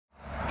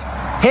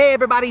Hey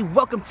everybody,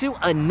 welcome to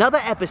another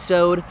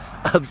episode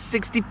of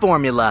 60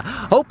 Formula.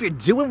 Hope you're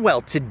doing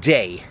well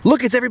today.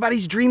 Look, it's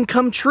everybody's dream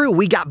come true.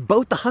 We got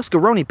both the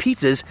Huskaroni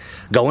pizzas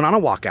going on a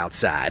walk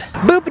outside.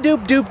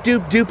 Boop-a-doop doop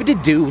doop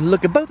doop-a-doo.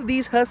 Look at both of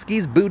these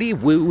Huskies, booty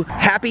woo.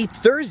 Happy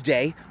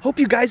Thursday. Hope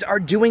you guys are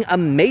doing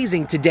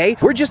amazing today.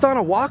 We're just on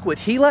a walk with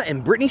Gila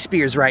and Britney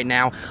Spears right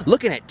now,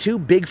 looking at two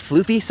big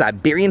floofy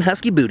Siberian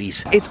Husky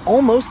booties. It's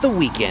almost the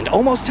weekend,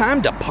 almost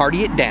time to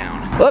party it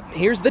down. Oh,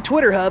 here's the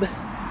Twitter hub.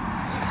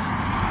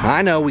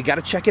 I know, we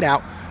gotta check it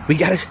out. We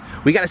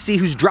gotta see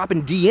who's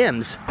dropping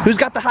DMs. Who's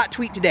got the hot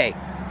tweet today?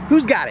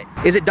 Who's got it?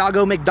 Is it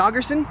Doggo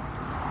McDoggerson?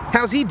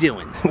 How's he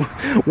doing?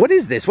 What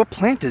is this? What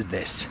plant is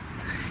this?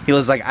 He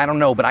was like, I don't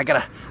know, but I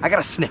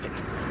gotta sniff it.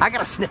 I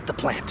gotta sniff the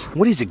plant.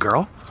 What is it,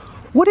 girl?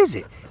 What is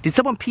it? Did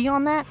someone pee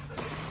on that?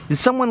 Did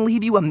someone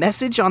leave you a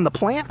message on the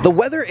plant? The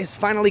weather is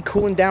finally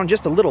cooling down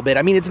just a little bit.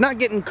 I mean, it's not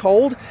getting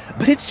cold,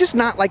 but it's just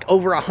not like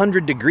over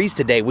 100 degrees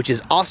today, which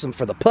is awesome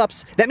for the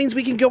pups. That means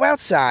we can go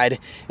outside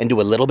and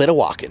do a little bit of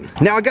walking.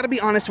 Now, I gotta be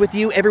honest with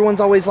you, everyone's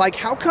always like,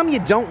 how come you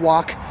don't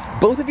walk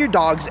both of your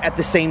dogs at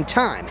the same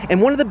time?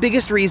 And one of the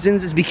biggest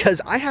reasons is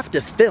because I have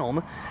to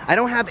film. I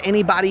don't have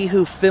anybody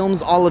who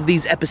films all of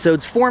these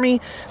episodes for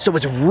me, so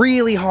it's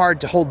really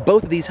hard to hold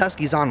both of these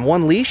Huskies on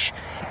one leash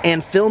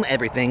and film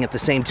everything at the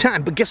same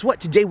time. But guess what?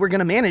 Today we're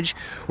gonna manage.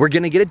 We're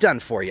gonna get it done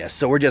for you.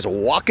 So we're just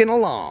walking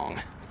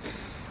along.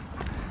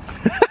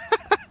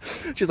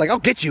 She's like, I'll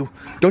get you.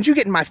 Don't you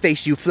get in my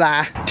face, you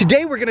fly.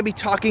 Today we're gonna be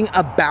talking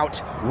about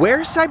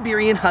where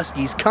Siberian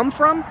Huskies come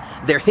from,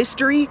 their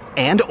history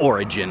and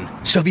origin.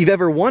 So if you've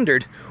ever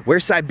wondered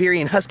where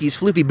Siberian Huskies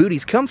floofy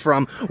booties come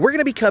from, we're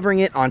gonna be covering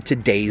it on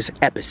today's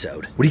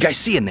episode. What do you guys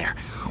see in there?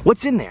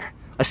 What's in there?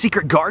 A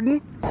secret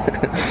garden?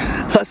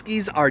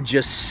 Huskies are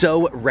just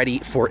so ready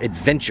for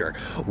adventure.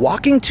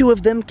 Walking two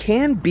of them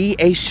can be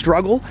a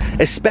struggle,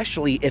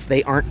 especially if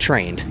they aren't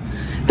trained.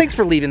 Thanks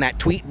for leaving that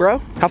tweet, bro.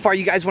 How far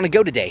you guys want to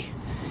go today?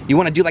 You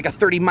want to do like a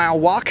 30-mile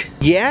walk?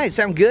 Yeah, it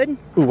sound good?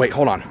 Ooh, wait,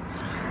 hold on.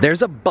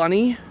 There's a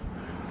bunny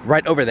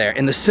right over there.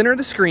 In the center of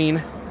the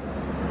screen,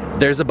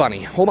 there's a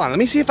bunny. Hold on, let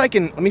me see if I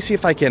can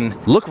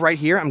look right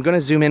here. I'm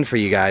gonna zoom in for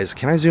you guys.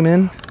 Can I zoom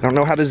in? I don't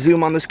know how to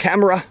zoom on this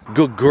camera.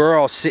 Good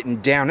girl sitting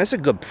down. That's a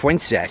good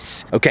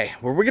princess. Okay,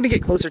 well, we're gonna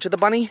get closer to the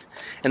bunny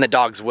and the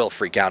dogs will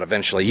freak out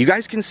eventually. You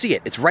guys can see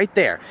it. It's right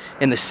there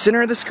in the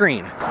center of the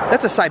screen.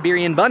 That's a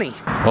Siberian bunny.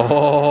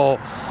 Oh,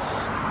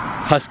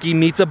 Husky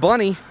meets a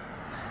bunny.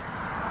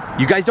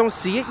 You guys don't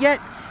see it yet?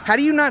 How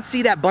do you not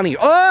see that bunny?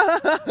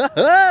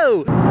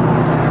 Oh!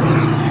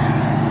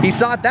 He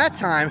saw it that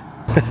time.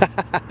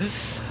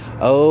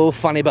 Oh,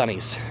 funny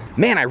bunnies.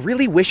 Man, I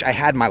really wish I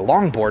had my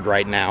longboard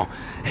right now.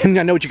 And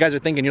I know what you guys are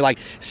thinking. You're like,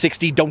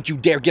 60, don't you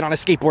dare get on a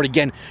skateboard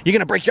again. You're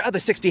gonna break your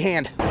other 60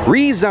 hand.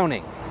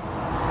 Rezoning.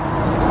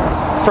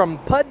 From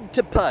PUD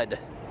to PUD.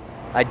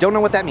 I don't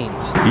know what that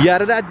means.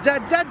 Yada da da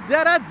da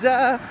da da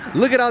da.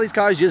 Look at all these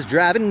cars just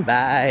driving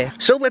by.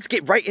 So let's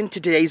get right into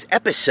today's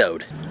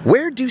episode.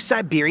 Where do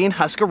Siberian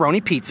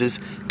Huskaroni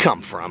pizzas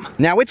come from?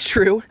 Now it's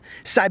true,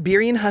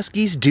 Siberian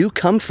Huskies do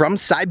come from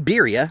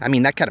Siberia. I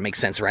mean, that kind of makes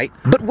sense, right?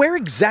 But where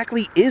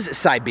exactly is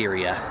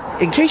Siberia?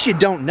 In case you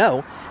don't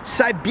know,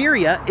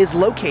 Siberia is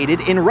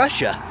located in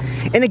Russia.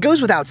 And it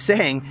goes without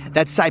saying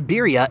that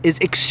Siberia is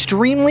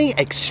extremely,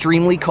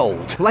 extremely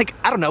cold. Like,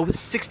 I don't know,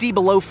 60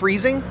 below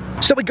freezing?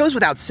 So it goes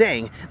without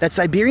saying that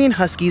Siberian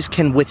Huskies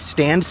can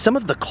withstand some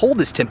of the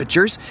coldest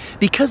temperatures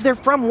because they're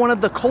from one of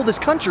the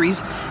coldest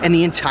countries in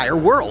the entire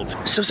world.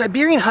 So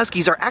Siberian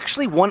Huskies are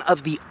actually one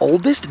of the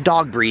oldest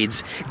dog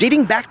breeds,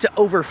 dating back to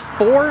over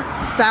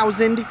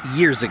 4,000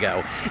 years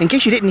ago. In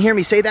case you didn't hear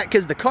me say that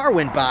because the car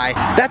went by,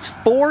 that's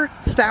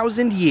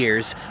 4,000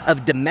 years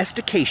of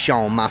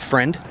domestication, my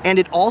friend. And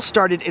it all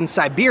started in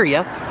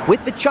Siberia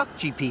with the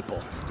Chukchi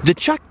people. The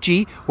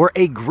Chukchi were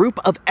a group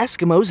of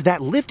Eskimos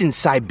that lived in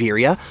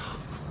Siberia.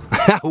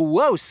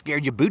 Whoa,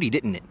 scared your booty,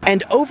 didn't it?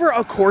 And over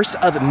a course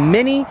of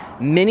many,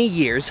 many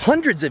years,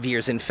 hundreds of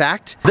years in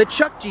fact, the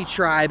Chukchi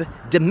tribe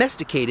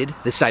domesticated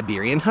the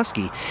Siberian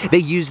Husky. They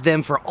used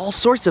them for all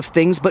sorts of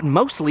things, but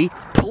mostly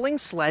pulling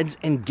sleds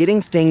and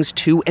getting things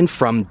to and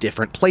from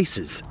different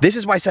places. This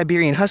is why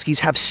Siberian Huskies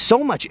have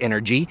so much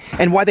energy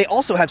and why they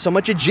also have so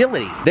much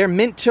agility. They're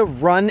meant to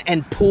run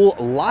and pull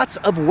lots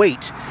of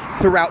weight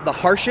throughout the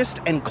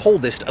harshest and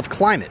coldest of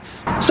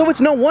climates. So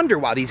it's no wonder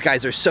why these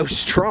guys are so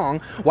strong,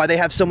 why they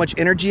have so much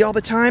energy all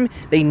the time.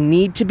 They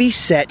need to be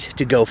set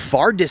to go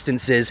far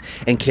distances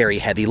and carry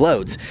heavy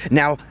loads.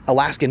 Now,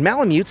 Alaskan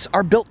Malamutes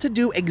are built to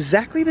do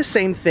exactly the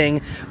same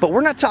thing, but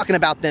we're not talking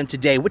about them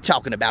today. We're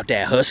talking about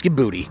that Husky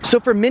booty. So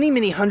for many,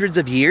 many hundreds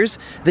of years,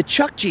 the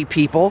Chukchi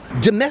people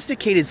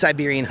domesticated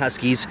Siberian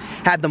Huskies,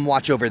 had them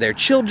watch over their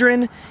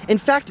children. In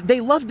fact, they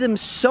loved them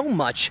so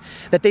much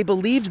that they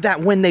believed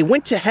that when they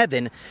went to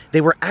heaven,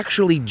 they were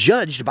actually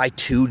judged by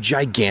two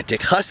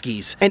gigantic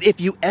Huskies. And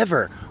if you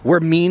ever were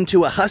mean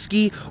to a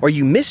Husky or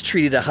you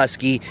mistreated a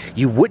Husky,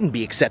 you wouldn't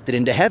be accepted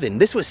into heaven.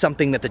 This was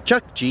something that the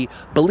Chukchi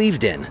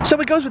believed in. So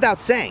it goes without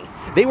saying,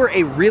 they were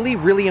a really,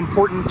 really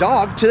important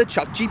dog to the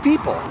Chukchi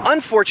people.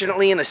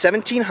 Unfortunately, in the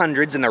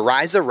 1700s and the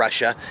rise of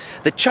Russia,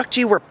 the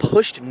Chukchi were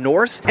pushed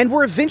north and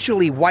were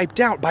eventually wiped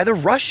out by the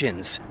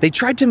Russians. They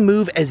tried to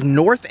move as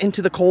north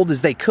into the cold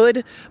as they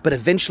could, but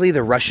eventually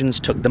the Russians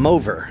took them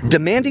over,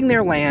 demanding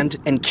their land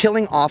and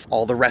killing off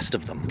all the rest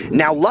of them.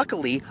 Now,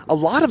 luckily, a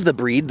lot of the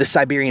breed, the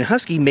Siberian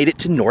Husky, made it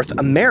to North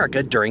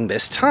America during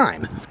this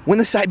time. When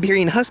the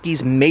Siberian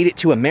Huskies made it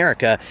to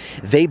America,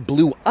 they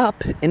blew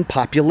up in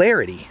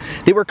popularity.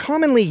 They were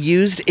commonly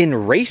used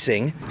in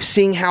racing,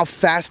 seeing how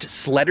fast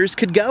sledders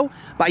could go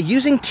by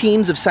using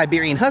teams of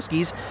Siberian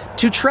Huskies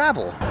to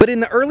travel. But in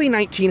the early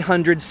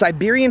 1900s,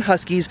 Siberian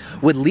Huskies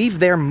would leave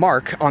their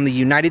mark on the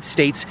United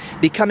States,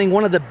 becoming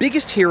one of the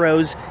biggest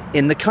heroes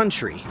in the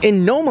country.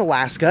 In Nome,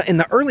 Alaska, in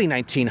the early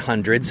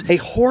 1900s, a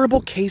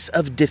horrible case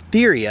of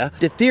diphtheria,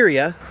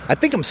 I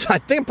think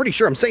I'm pretty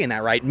sure I'm saying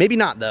that right, maybe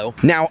not though.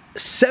 Now,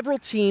 several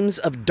teams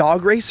of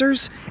dog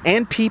racers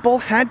and people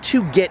had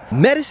to get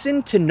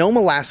medicine to Nome,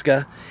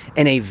 Alaska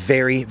in a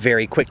very,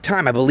 very quick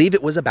time. I believe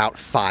it was about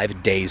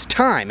 5 days'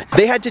 time.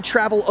 They had to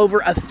travel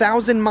over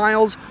 1,000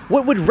 miles,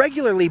 what would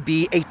regularly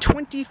be a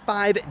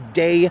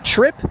 25-day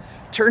trip,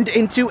 turned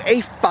into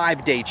a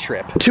 5-day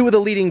trip. Two of the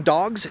leading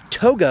dogs,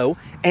 Togo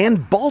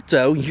and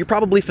Balto, you're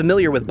probably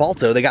familiar with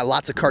Balto, they got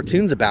lots of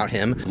cartoons about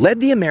him, led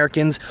the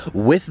Americans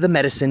with the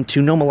medicine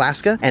to Nome,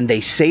 Alaska, and they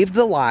saved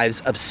the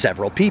lives of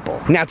several people.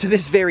 Now, to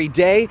this very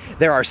day,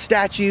 there are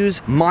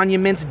statues,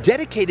 monuments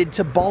dedicated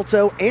to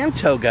Balto and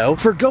Togo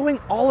for going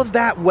all of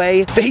that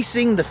way,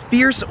 facing the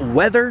fierce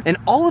weather and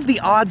all of the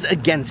odds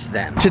against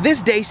them. To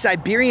this day,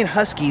 Siberian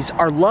Huskies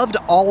are loved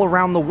all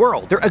around the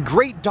world. They're a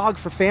great dog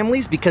for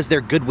families because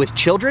they're good with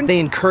children, they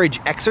encourage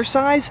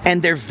exercise,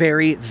 and they're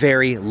very,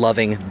 very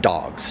loving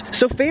dogs.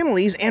 So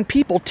families and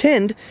people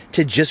tend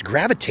to just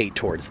gravitate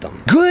towards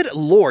them. Good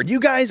Lord, you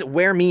guys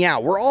wear me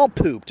out. We're all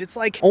pooped. It's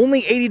like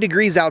only 80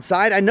 degrees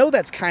outside. I know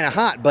that's kind of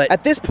hot, but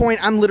at this point,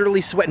 I'm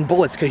literally sweating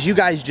bullets because you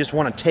guys just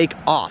want to take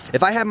off.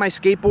 If I had my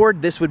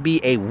skateboard, this would be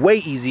a way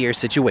easier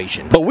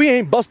situation. But we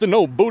ain't busting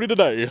no booty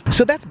today.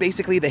 So that's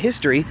basically the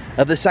history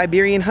of the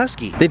Siberian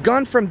Husky. They've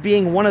gone from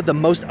being one of the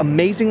most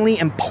amazingly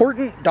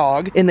important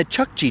dog in the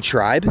Chukchi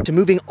tribe to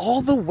moving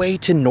all the way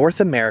to North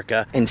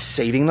America and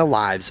saving the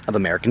lives of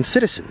American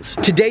citizens.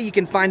 Today you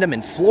can find them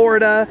in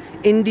Florida,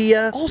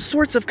 India, all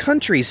sorts of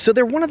countries, so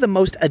they're one of the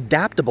most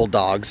adaptable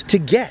dogs to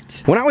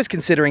get. When I was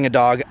considering a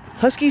dog,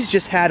 Huskies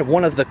just had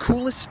one of the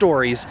coolest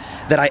stories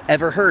that I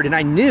ever heard, and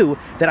I knew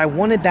that I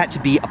wanted that to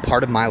be a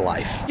part of my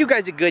life. You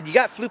guys are good, you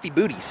got floofy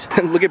booties.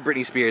 Look at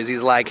Britney Spears,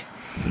 he's like,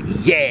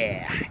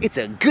 yeah, it's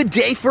a good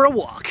day for a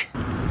walk.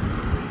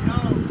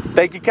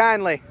 Thank you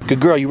kindly.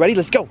 Good girl, you ready?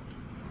 Let's go.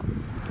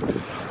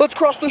 Let's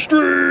cross the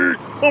street!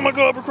 Oh my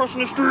God, we're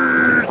crossing the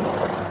street!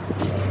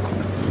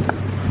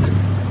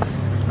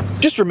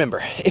 Just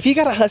remember, if you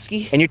got a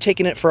Husky and you're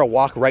taking it for a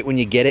walk right when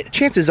you get it,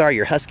 chances are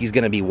your Husky's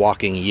gonna be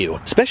walking you,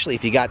 especially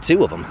if you got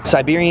two of them.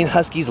 Siberian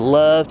Huskies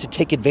love to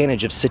take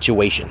advantage of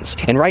situations.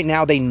 And right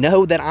now they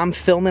know that I'm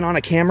filming on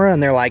a camera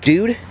and they're like,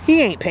 dude,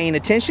 he ain't paying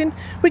attention.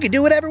 We could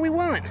do whatever we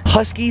want.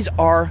 Huskies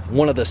are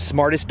one of the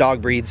smartest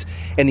dog breeds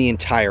in the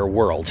entire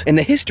world. And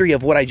the history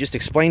of what I just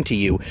explained to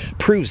you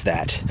proves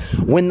that.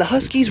 When the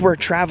Huskies were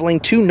traveling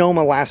to Nome,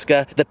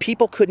 Alaska, the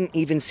people couldn't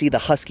even see the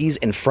Huskies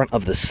in front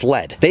of the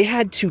sled. They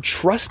had to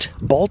trust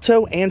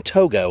Balto and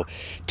Togo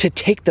to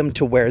take them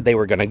to where they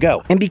were gonna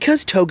go. And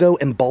because Togo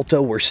and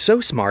Balto were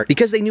so smart,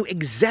 because they knew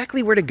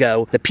exactly where to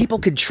go, the people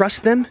could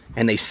trust them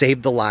and they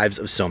saved the lives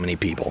of so many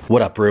people.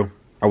 What up, Rue?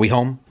 Are we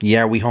home?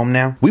 Yeah, are we home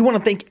now? We want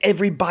to thank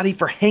everybody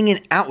for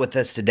hanging out with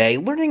us today,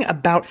 learning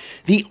about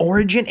the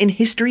origin and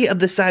history of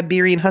the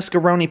Siberian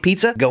Huskaroni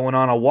pizza, going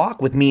on a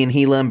walk with me and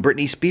Gila and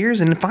Britney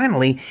Spears, and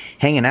finally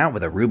hanging out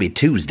with a Ruby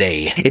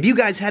Tuesday. If you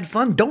guys had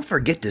fun, don't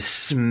forget to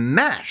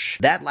smash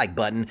that like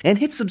button and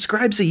hit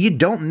subscribe so you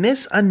don't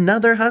miss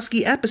another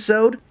Husky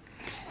episode.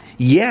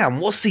 Yeah, and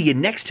we'll see you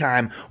next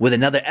time with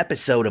another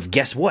episode of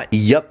Guess What?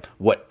 Yup,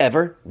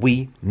 whatever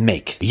we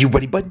make. You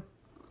ready, bud?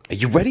 Are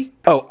you ready?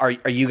 Oh,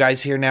 are you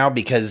guys here now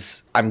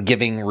because I'm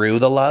giving Rue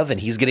the love and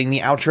he's getting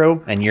the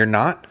outro and you're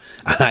not?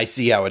 I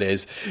see how it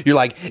is. You're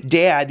like,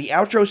 Dad, the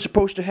outro's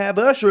supposed to have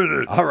us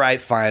in it. All right,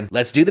 fine.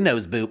 Let's do the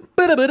nose boop.